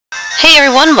Hey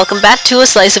everyone, welcome back to A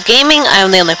Slice of Gaming. I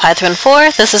am the only Python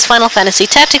 4. This is Final Fantasy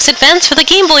Tactics Advance for the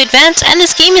Game Boy Advance, and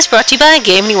this game is brought to you by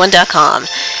GameAnyone.com.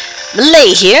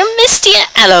 Malay here, Mysidia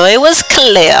alloy was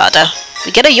cleared.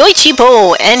 We get a Yoichi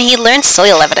bow, and he learns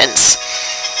soil evidence.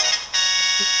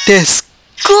 This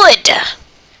good.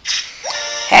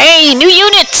 Hey, new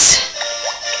units!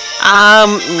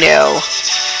 No.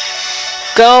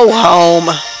 Go home.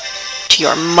 To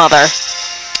your mother.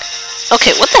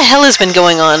 Okay, what the hell has been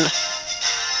going on?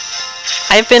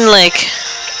 I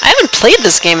haven't played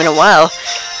this game in a while,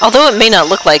 although it may not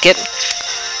look like it.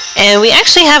 And we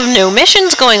actually have no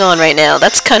missions going on right now.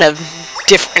 That's kind of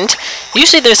different.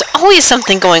 Usually there's always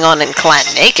something going on in Clan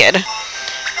Naked.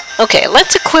 Okay,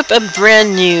 let's equip a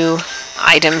brand new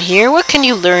item here. What can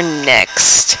you learn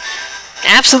next?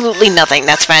 Absolutely nothing.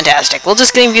 That's fantastic. We'll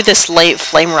just give you this light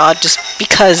flame rod just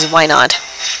because, why not?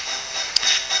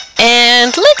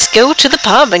 And let's go to the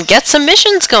pub and get some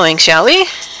missions going, shall we?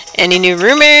 Any new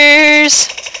rumors?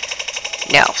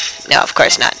 No, of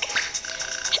course not.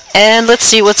 And let's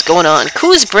see what's going on.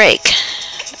 Koo's Break.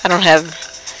 I don't have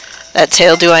that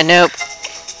tail, do I? Nope.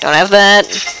 Don't have that.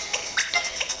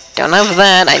 Don't have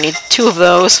that. I need 2 of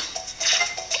those.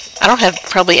 I don't have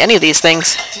probably any of these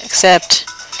things, except...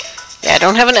 yeah, I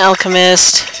don't have an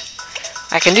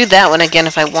alchemist. I can do that one again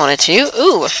if I wanted to.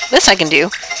 Ooh, this I can do.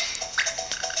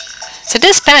 It's a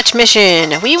dispatch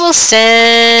mission. We will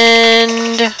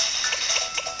send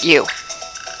you.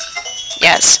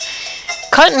 Yes.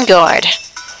 Cotton Guard.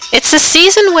 It's the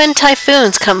season when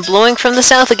typhoons come blowing from the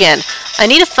south again. I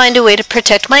need to find a way to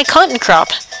protect my cotton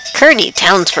crop. Kearney,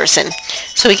 townsperson.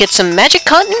 So we get some magic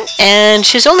cotton, and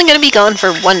she's only going to be gone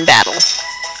for 1 battle.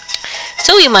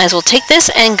 So we might as well take this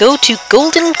and go to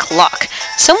Golden Clock.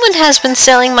 Someone has been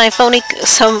selling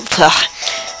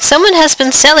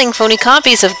phony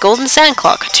copies of Golden Sand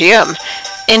Clock, TM,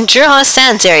 in Jurha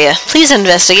Sands area. Please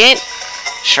investigate.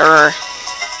 Sure.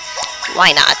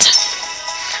 Why not?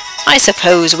 I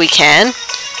suppose we can.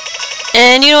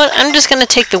 And you know what? I'm just going to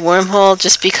take the wormhole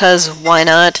just because why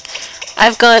not?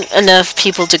 I've got enough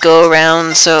people to go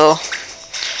around, so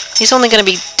he's only going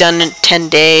to be done in 10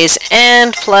 days.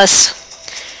 And plus,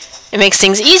 it makes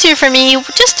things easier for me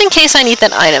just in case I need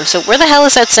that item. So where the hell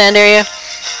is that sand area?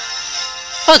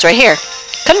 Oh, it's right here.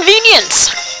 Convenience!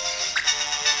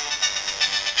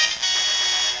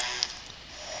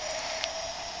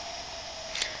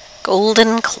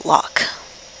 Golden Clock.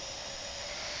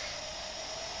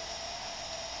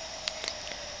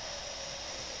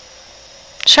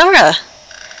 Shara!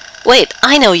 Wait,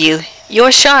 I know you. You're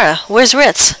Shara. Where's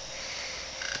Ritz?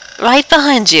 Right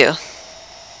behind you.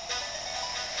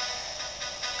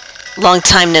 Long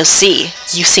time no see.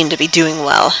 You seem to be doing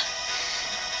well.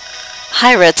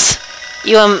 Hi, Ritz.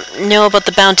 You, know about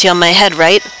the bounty on my head,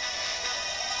 right?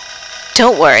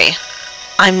 Don't worry.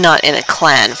 I'm not in a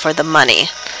clan for the money.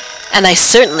 And I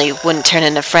certainly wouldn't turn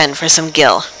in a friend for some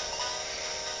gil.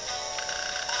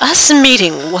 Us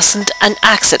meeting wasn't an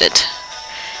accident.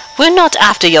 We're not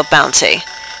after your bounty.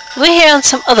 We're here on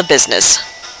some other business.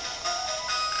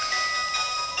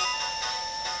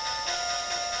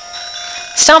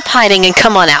 Stop hiding and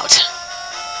come on out.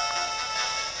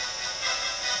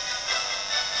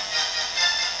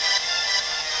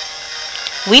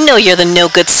 We know you're the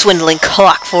no-good swindling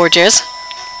clock forgers.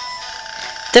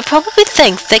 They probably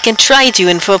think they can trade you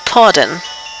in for a pardon.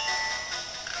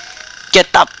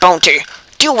 Get the bounty.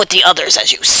 Deal with the others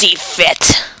as you see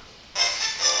fit.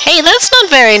 Hey, that's not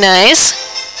very nice.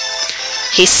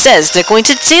 He says they're going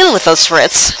to deal with us,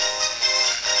 Fritz.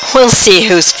 We'll see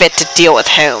who's fit to deal with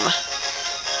whom.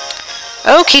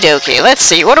 Okie dokie, let's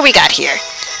see, what do we got here?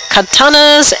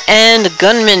 Katanas and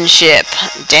gunmanship.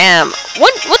 Damn.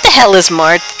 What the hell is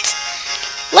Mart?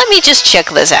 Let me just check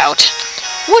this out.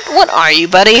 What are you,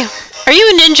 buddy? Are you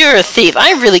a ninja or a thief?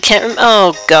 I really can't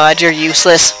oh god, you're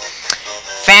useless.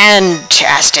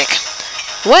 Fantastic.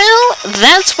 Well,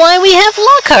 that's why we have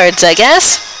law cards, I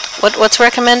guess. What's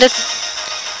recommended?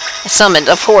 Summoned.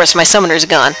 Of course, my summoner's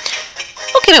gone.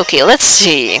 Okay, let's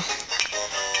see.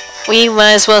 We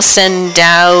might as well send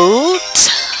out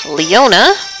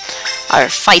Leona, our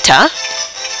fighter.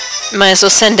 Might as well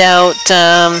send out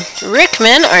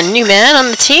Rickman, our new man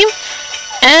on the team.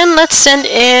 And let's send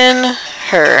in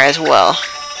her as well.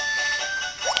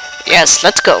 Yes,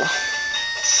 let's go.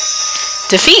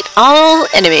 Defeat all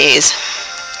enemies.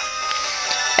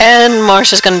 And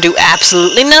Marsha's gonna do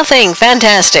absolutely nothing.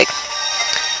 Fantastic.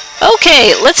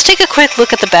 Okay, let's take a quick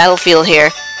look at the battlefield here.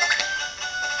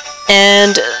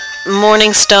 And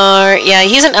Morningstar, yeah,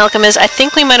 he's an alchemist. I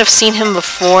think we might have seen him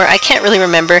before. I can't really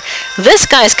remember. This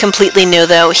guy's completely new,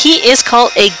 though. He is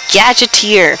called a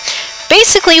gadgeteer.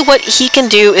 Basically, what he can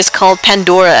do is called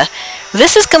Pandora.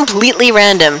 This is completely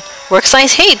random. Work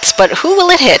size hates, but who will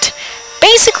it hit?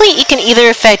 Basically, it can either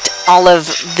affect all of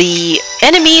the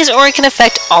enemies or it can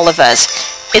affect all of us.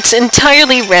 It's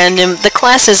entirely random. The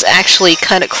class is actually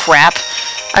kind of crap.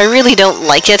 I really don't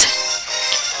like it.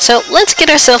 So let's get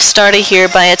ourselves started here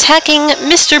by attacking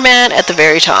Mr. Man at the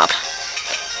very top.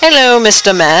 Hello,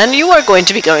 Mr. Man. You are going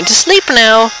to be going to sleep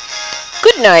now.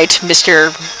 Good night,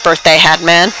 Mr. Birthday Hat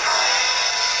Man.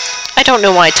 I don't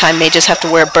know why time mages have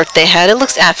to wear a birthday hat. It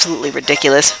looks absolutely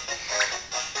ridiculous.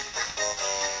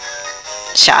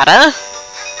 Shada,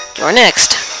 you're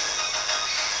next.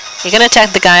 You're gonna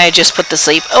attack the guy I just put to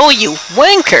sleep. Oh, you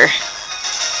wanker!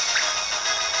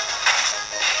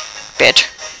 Bitch.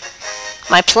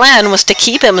 My plan was to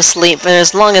keep him asleep for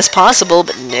as long as possible,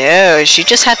 but no, she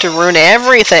just had to ruin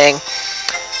everything.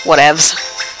 Whatevs.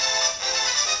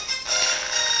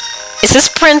 Is this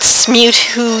Prince Mute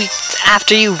who,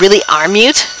 after you, really are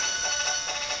Mute?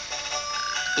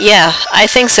 Yeah, I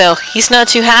think so. He's not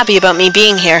too happy about me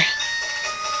being here.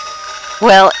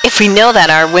 Well, if we know that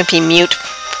our wimpy Mute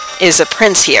is a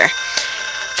prince here,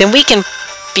 then we can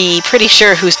be pretty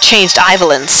sure who's changed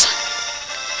Ivalence.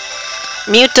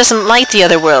 Mute doesn't like the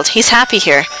other world. He's happy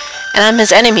here, and I'm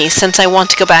his enemy since I want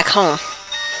to go back home.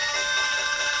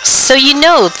 So you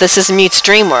know this is Mute's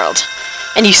dream world,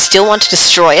 and you still want to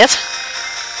destroy it?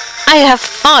 I have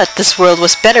thought this world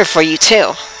was better for you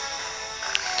too.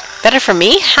 Better for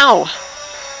me? How?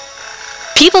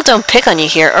 People don't pick on you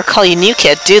here or call you new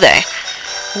kid, do they?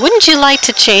 Wouldn't you like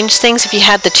to change things if you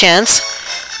had the chance?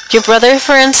 Your brother,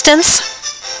 for instance?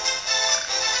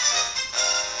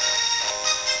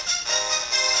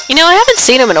 You know, I haven't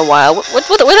seen him in a while. Where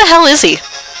the hell is he?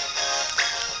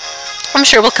 I'm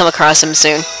sure we'll come across him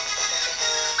soon.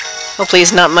 Hopefully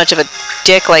he's not much of a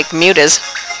dick like Mute is.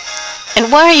 And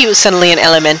why are you suddenly an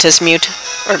Elementus, Mute?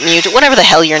 Or Mute, whatever the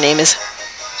hell your name is.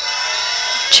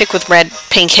 Chick with red,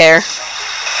 pink hair.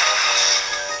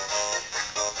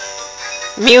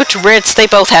 Mute, Ritz, they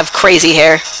both have crazy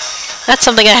hair. That's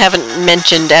something I haven't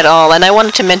mentioned at all, and I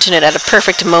wanted to mention it at a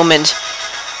perfect moment.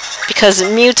 Because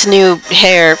Mute's new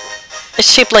hair is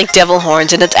shaped like devil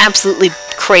horns, and it's absolutely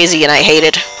crazy, and I hate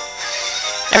it.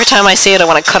 Every time I see it, I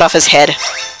want to cut off his head.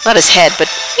 Not his head, but,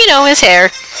 you know, his hair.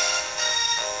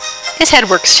 His head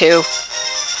works too.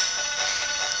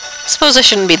 I suppose I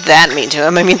shouldn't be that mean to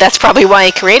him. I mean, that's probably why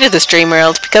he created this dream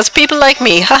world, because of people like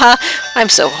me. Haha, I'm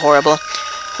so horrible.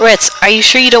 Ritz, are you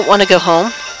sure you don't want to go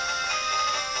home?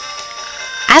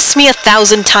 Ask me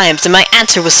 1,000 times, and my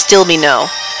answer will still be no.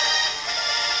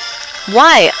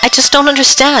 Why? I just don't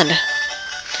understand.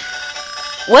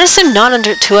 What is there not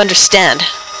to understand?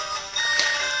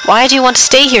 Why do you want to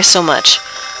stay here so much?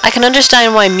 I can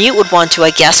understand why Mute would want to,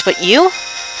 I guess, but you?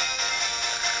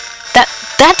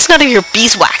 That's none of your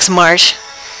beeswax, Marsh.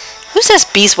 Who says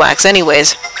beeswax,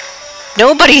 anyways?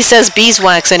 Nobody says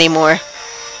beeswax anymore.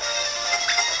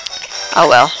 Oh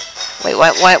well. Wait,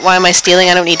 why am I stealing?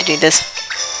 I don't need to do this.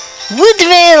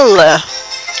 Woodville!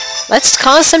 Let's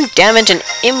cause some damage and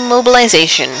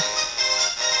immobilization.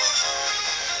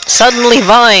 Suddenly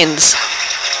vines!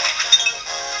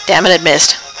 Damn it, it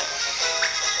missed.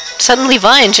 Suddenly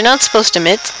vines, you're not supposed to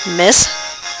miss.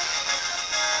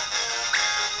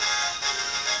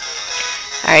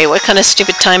 Alright, what kind of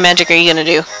stupid time magic are you gonna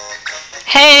do?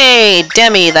 Hey,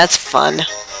 Demi, that's fun.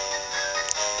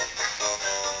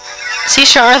 See,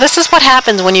 Shara, this is what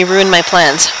happens when you ruin my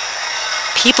plans.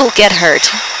 People get hurt.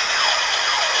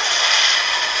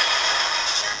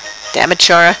 Damn it,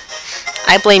 Shara.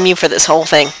 I blame you for this whole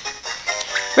thing.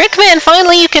 Rickman,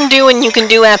 finally you can do and you can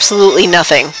do absolutely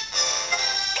nothing.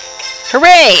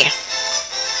 Hooray!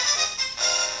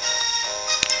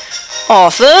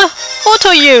 Arthur, what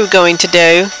are you going to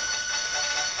do?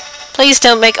 Please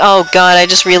don't make... Oh god, I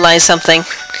just realized something.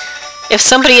 If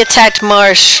somebody attacked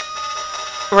Marsh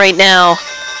right now,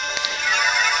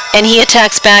 and he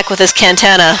attacks back with his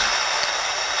Cantana,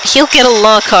 he'll get a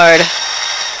law card.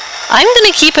 I'm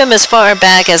gonna keep him as far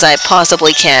back as I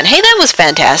possibly can. Hey, that was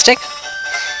fantastic.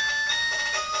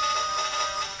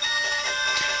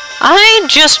 I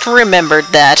just remembered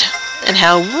that, and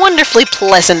how wonderfully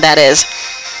pleasant that is.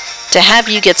 To have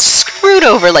you get screwed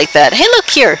over like that. Hey, look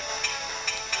here.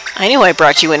 I knew I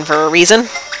brought you in for a reason.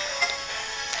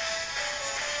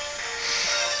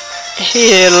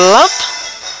 Heal up.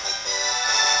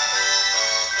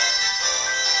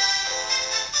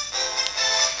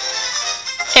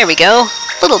 There we go.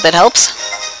 A little bit helps.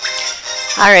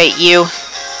 Alright, you.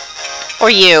 Or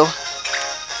you.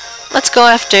 Let's go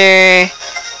after...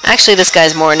 Actually, this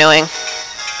guy's more annoying.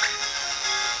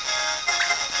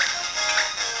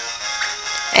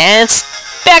 And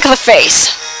Back of the face.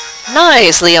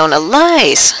 Nice, Leona,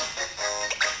 nice.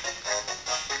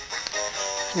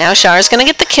 Now Shara's gonna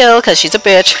get the kill because she's a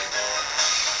bitch.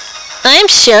 I'm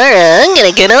Shara. I'm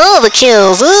gonna get all the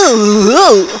kills.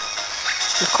 Ooh.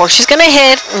 Of course she's gonna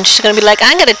hit, and she's gonna be like,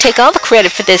 I'm gonna take all the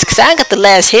credit for this because I got the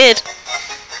last hit.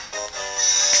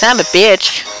 Because I'm a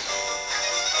bitch.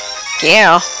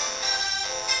 Yeah.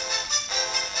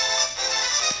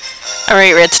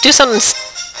 Alright, Ritz, do something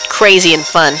crazy and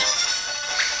fun.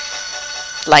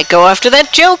 Like go after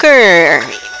that Joker!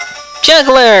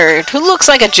 Juggler! Who looks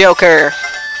like a Joker?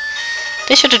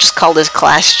 They should have just called his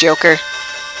class Joker.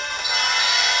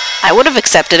 I would have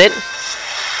accepted it.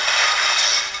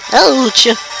 Ouch!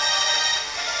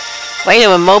 Way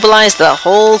to immobilize the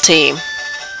whole team.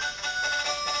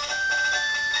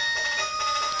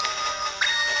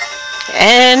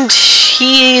 And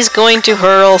he's going to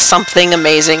hurl something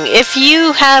amazing. If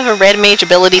you have a red mage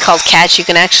ability called Catch, you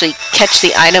can actually catch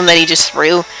the item that he just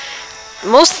threw.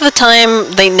 Most of the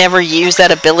time, they never use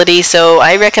that ability, so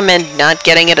I recommend not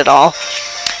getting it at all.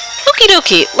 Okie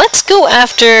dokie, let's go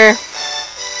after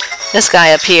this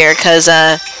guy up here, because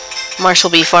Marsh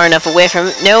will be far enough away from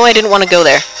him. No, I didn't want to go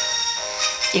there,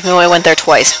 even though I went there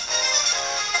twice.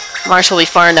 Marsh will be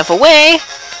far enough away,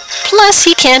 plus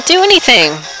he can't do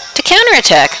anything to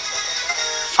counterattack.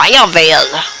 Fire Veil!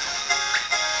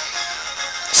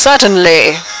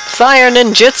 Certainly! Fire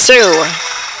ninjutsu!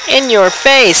 In your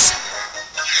face!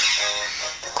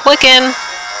 Quicken!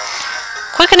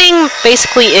 Quickening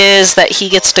basically is that he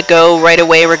gets to go right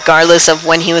away regardless of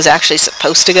when he was actually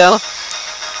supposed to go.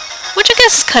 Which I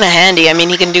guess is kind of handy. I mean,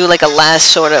 he can do like a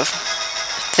last sort of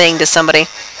thing to somebody.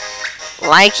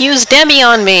 Like use Demi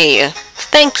on me!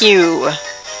 Thank you!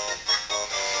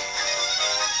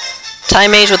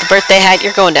 Time Mage with the birthday hat,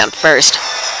 you're going down first.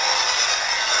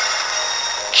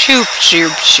 Choop,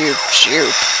 choop, choop,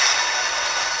 choop.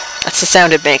 That's the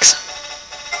sound it makes.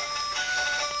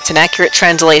 It's an accurate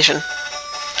translation.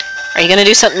 Are you going to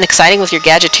do something exciting with your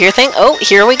Gadgeteer thing? Oh,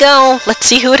 here we go. Let's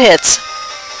see who it hits.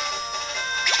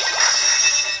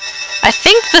 I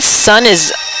think the sun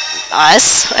is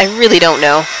us. I really don't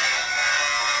know.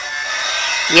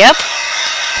 Yep.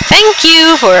 Thank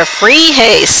you for a free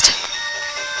haste.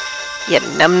 You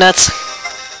numbnuts.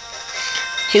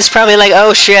 He's probably like,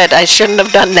 oh shit, I shouldn't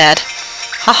have done that.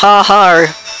 Ha ha ha.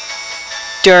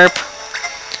 Derp.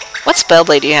 What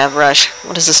spellblade do you have, Rush?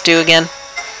 What does this do again?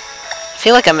 I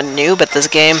feel like I'm a noob at this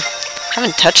game. I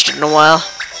haven't touched it in a while.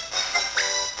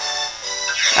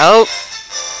 Oh.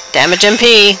 Damage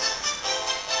MP.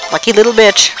 Lucky little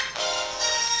bitch.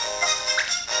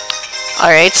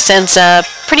 Alright, since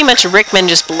pretty much Rickman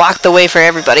just blocked the way for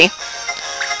everybody,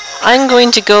 I'm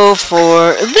going to go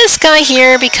for this guy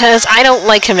here because I don't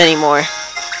like him anymore.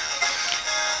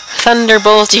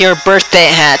 Thunderbolt your birthday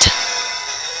hat.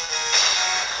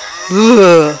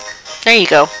 Ugh. There you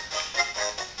go.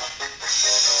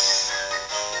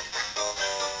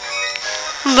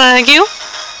 Thank you.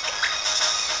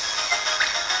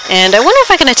 And I wonder if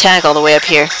I can attack all the way up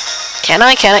here. Can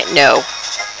I? Can I? No.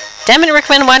 Damn it,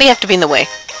 Rickman, why do you have to be in the way?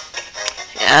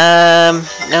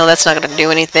 No, that's not gonna do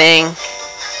anything.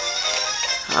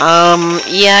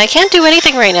 Yeah, I can't do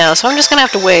anything right now, so I'm just gonna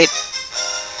have to wait.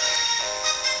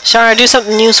 Shara, do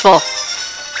something useful.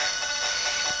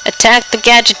 Attack the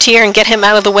Gadgeteer and get him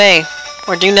out of the way.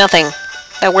 Or do nothing.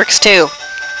 That works too.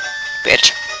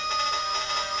 Bitch.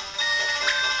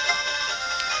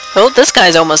 Oh, this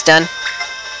guy's almost done.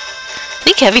 I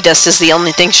think Heavy Dust is the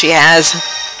only thing she has.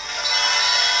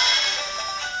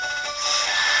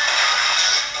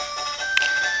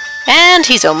 And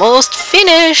he's almost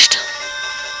finished.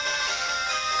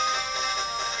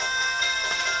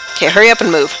 Okay, hurry up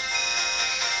and move.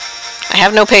 I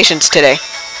have no patience today.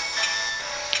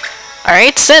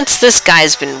 Alright, since this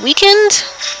guy's been weakened,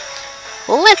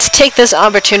 let's take this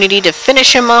opportunity to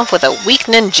finish him off with a weak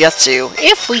ninjutsu,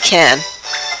 if we can.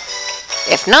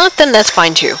 If not, then that's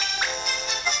fine too.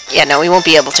 Yeah, no, we won't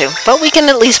be able to, but we can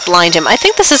at least blind him. I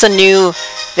think this is a new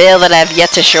veil that I've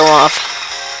yet to show off.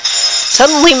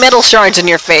 Suddenly metal shards in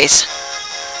your face.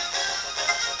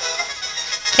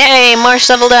 Yay, Marsh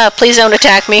leveled up. Please don't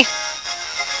attack me.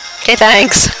 Okay,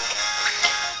 thanks.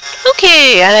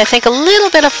 Okay, and I think a little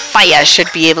bit of fire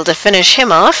should be able to finish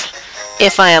him off.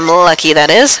 If I am lucky,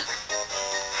 that is.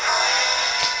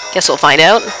 Guess we'll find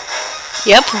out.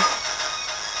 Yep.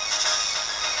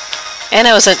 And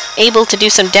I was able to do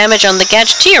some damage on the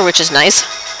Gadgeteer, which is nice.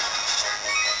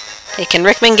 Okay, can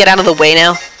Rickman get out of the way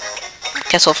now?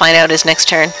 Guess we'll find out his next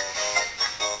turn.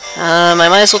 I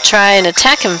might as well try and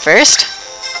attack him first.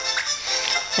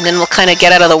 And then we'll kind of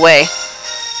get out of the way.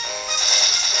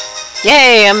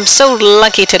 Yay, I'm so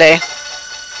lucky today.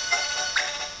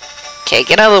 Okay,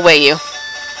 get out of the way, you.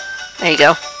 There you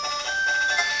go.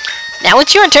 Now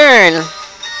it's your turn!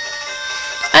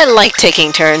 I like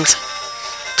taking turns.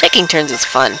 Taking turns is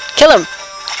fun. Kill him!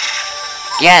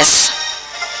 Yes!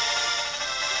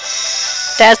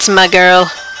 That's my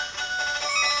girl.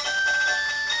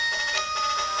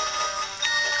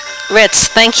 Ritz,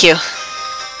 thank you.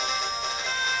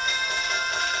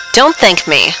 Don't thank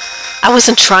me. I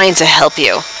wasn't trying to help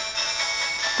you.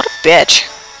 What a bitch.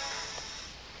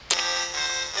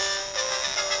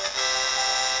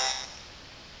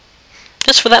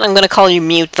 Just for that, I'm going to call you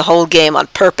mute the whole game on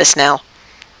purpose now.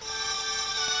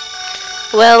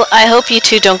 Well, I hope you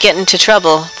two don't get into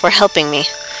trouble for helping me.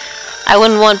 I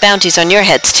wouldn't want bounties on your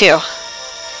heads, too.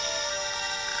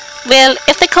 Well,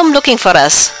 if they come looking for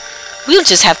us, we'll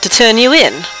just have to turn you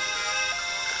in.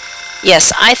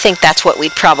 Yes, I think that's what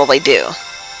we'd probably do.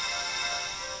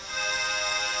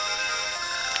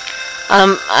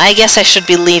 I guess I should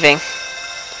be leaving.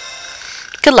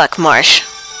 Good luck, Marsh.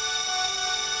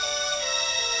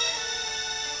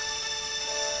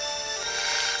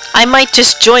 I might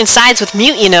just join sides with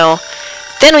Mute, you know.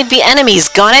 Then we'd be enemies,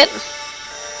 got it?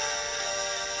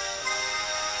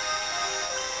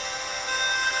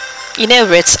 You know,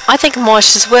 Ritz, I think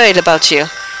Marsh is worried about you.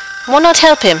 Why not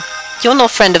help him? You're no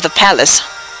friend of the palace.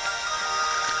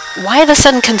 Why the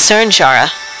sudden concern,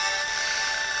 Shara?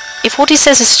 If what he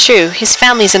says is true, his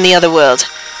family's in the other world.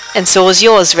 And so is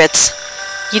yours, Ritz.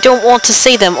 You don't want to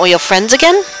see them or your friends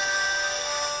again?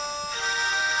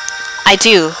 I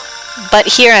do. But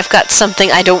here I've got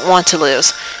something I don't want to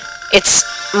lose. It's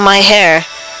my hair.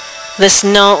 This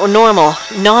normal,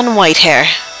 non-white hair.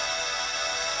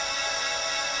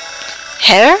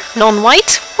 Hair?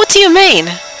 Non-white? What do you mean?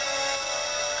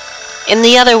 In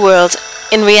the other world,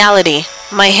 in reality,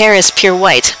 my hair is pure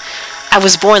white. I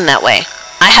was born that way.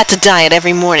 I had to dye it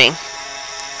every morning.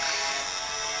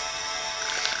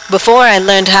 Before I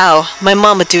learned how, my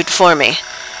mom would do it for me.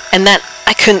 And that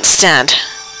I couldn't stand.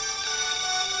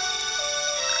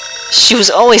 She was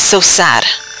always so sad.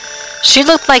 She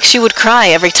looked like she would cry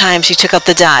every time she took out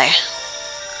the dye.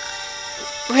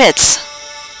 Ritz.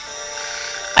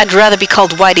 I'd rather be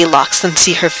called Whitey Locks than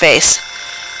see her face.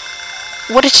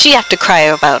 What did she have to cry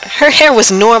about? Her hair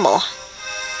was normal.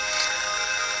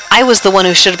 I was the one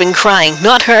who should have been crying,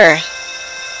 not her.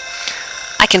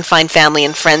 I can find family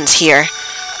and friends here,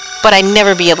 but I'd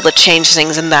never be able to change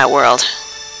things in that world.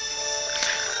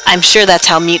 I'm sure that's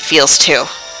how Mute feels too.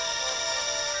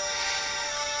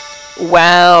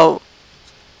 Wow.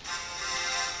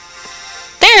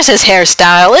 There's his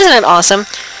hairstyle, isn't it awesome?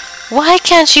 Why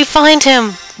can't you find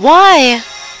him? Why?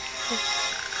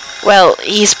 Well,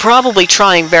 he's probably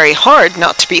trying very hard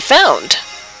not to be found.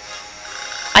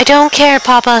 I don't care,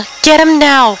 Papa. Get him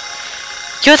now.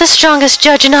 You're the strongest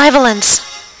judge in Ivalence.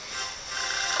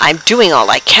 I'm doing all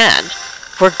I can.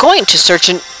 We're going to search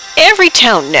in every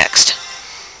town next.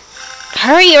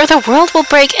 Hurry or the world will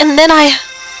break and then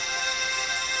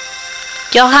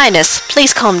Your Highness,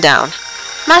 please calm down.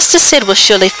 Master Sid will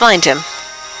surely find him.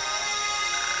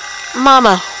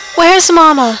 Mama, where's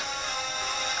Mama?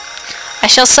 I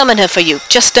shall summon her for you,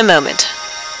 just a moment.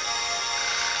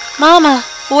 Mama,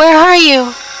 where are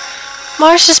you?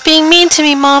 Marsh is being mean to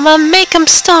me, Mama. Make him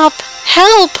stop.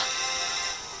 Help!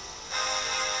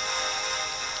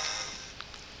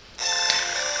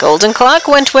 Golden Clock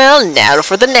went well. Now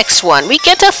for the next one. We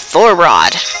get a Thor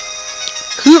Rod.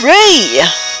 Hooray!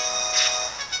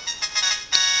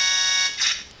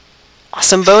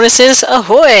 Awesome bonuses.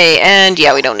 Ahoy! And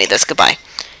yeah, we don't need this. Goodbye.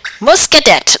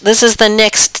 Muscadet. This is the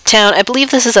next town. I believe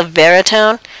this is a Vera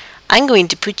town. I'm going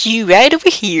to put you right over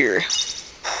here.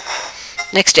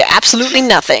 Next to absolutely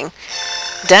nothing.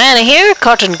 Diana here.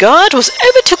 Cotton Guard was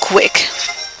ever too quick.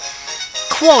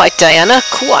 Quite, Diana.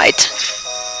 Quite.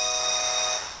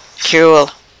 Cool.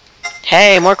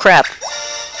 Hey, more crap.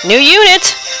 New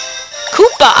unit!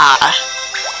 Koopa!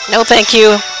 No thank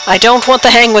you. I don't want to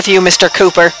hang with you, Mr.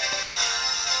 Cooper.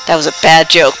 That was a bad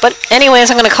joke. But anyways,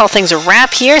 I'm going to call things a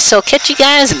wrap here, so catch you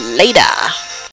guys later.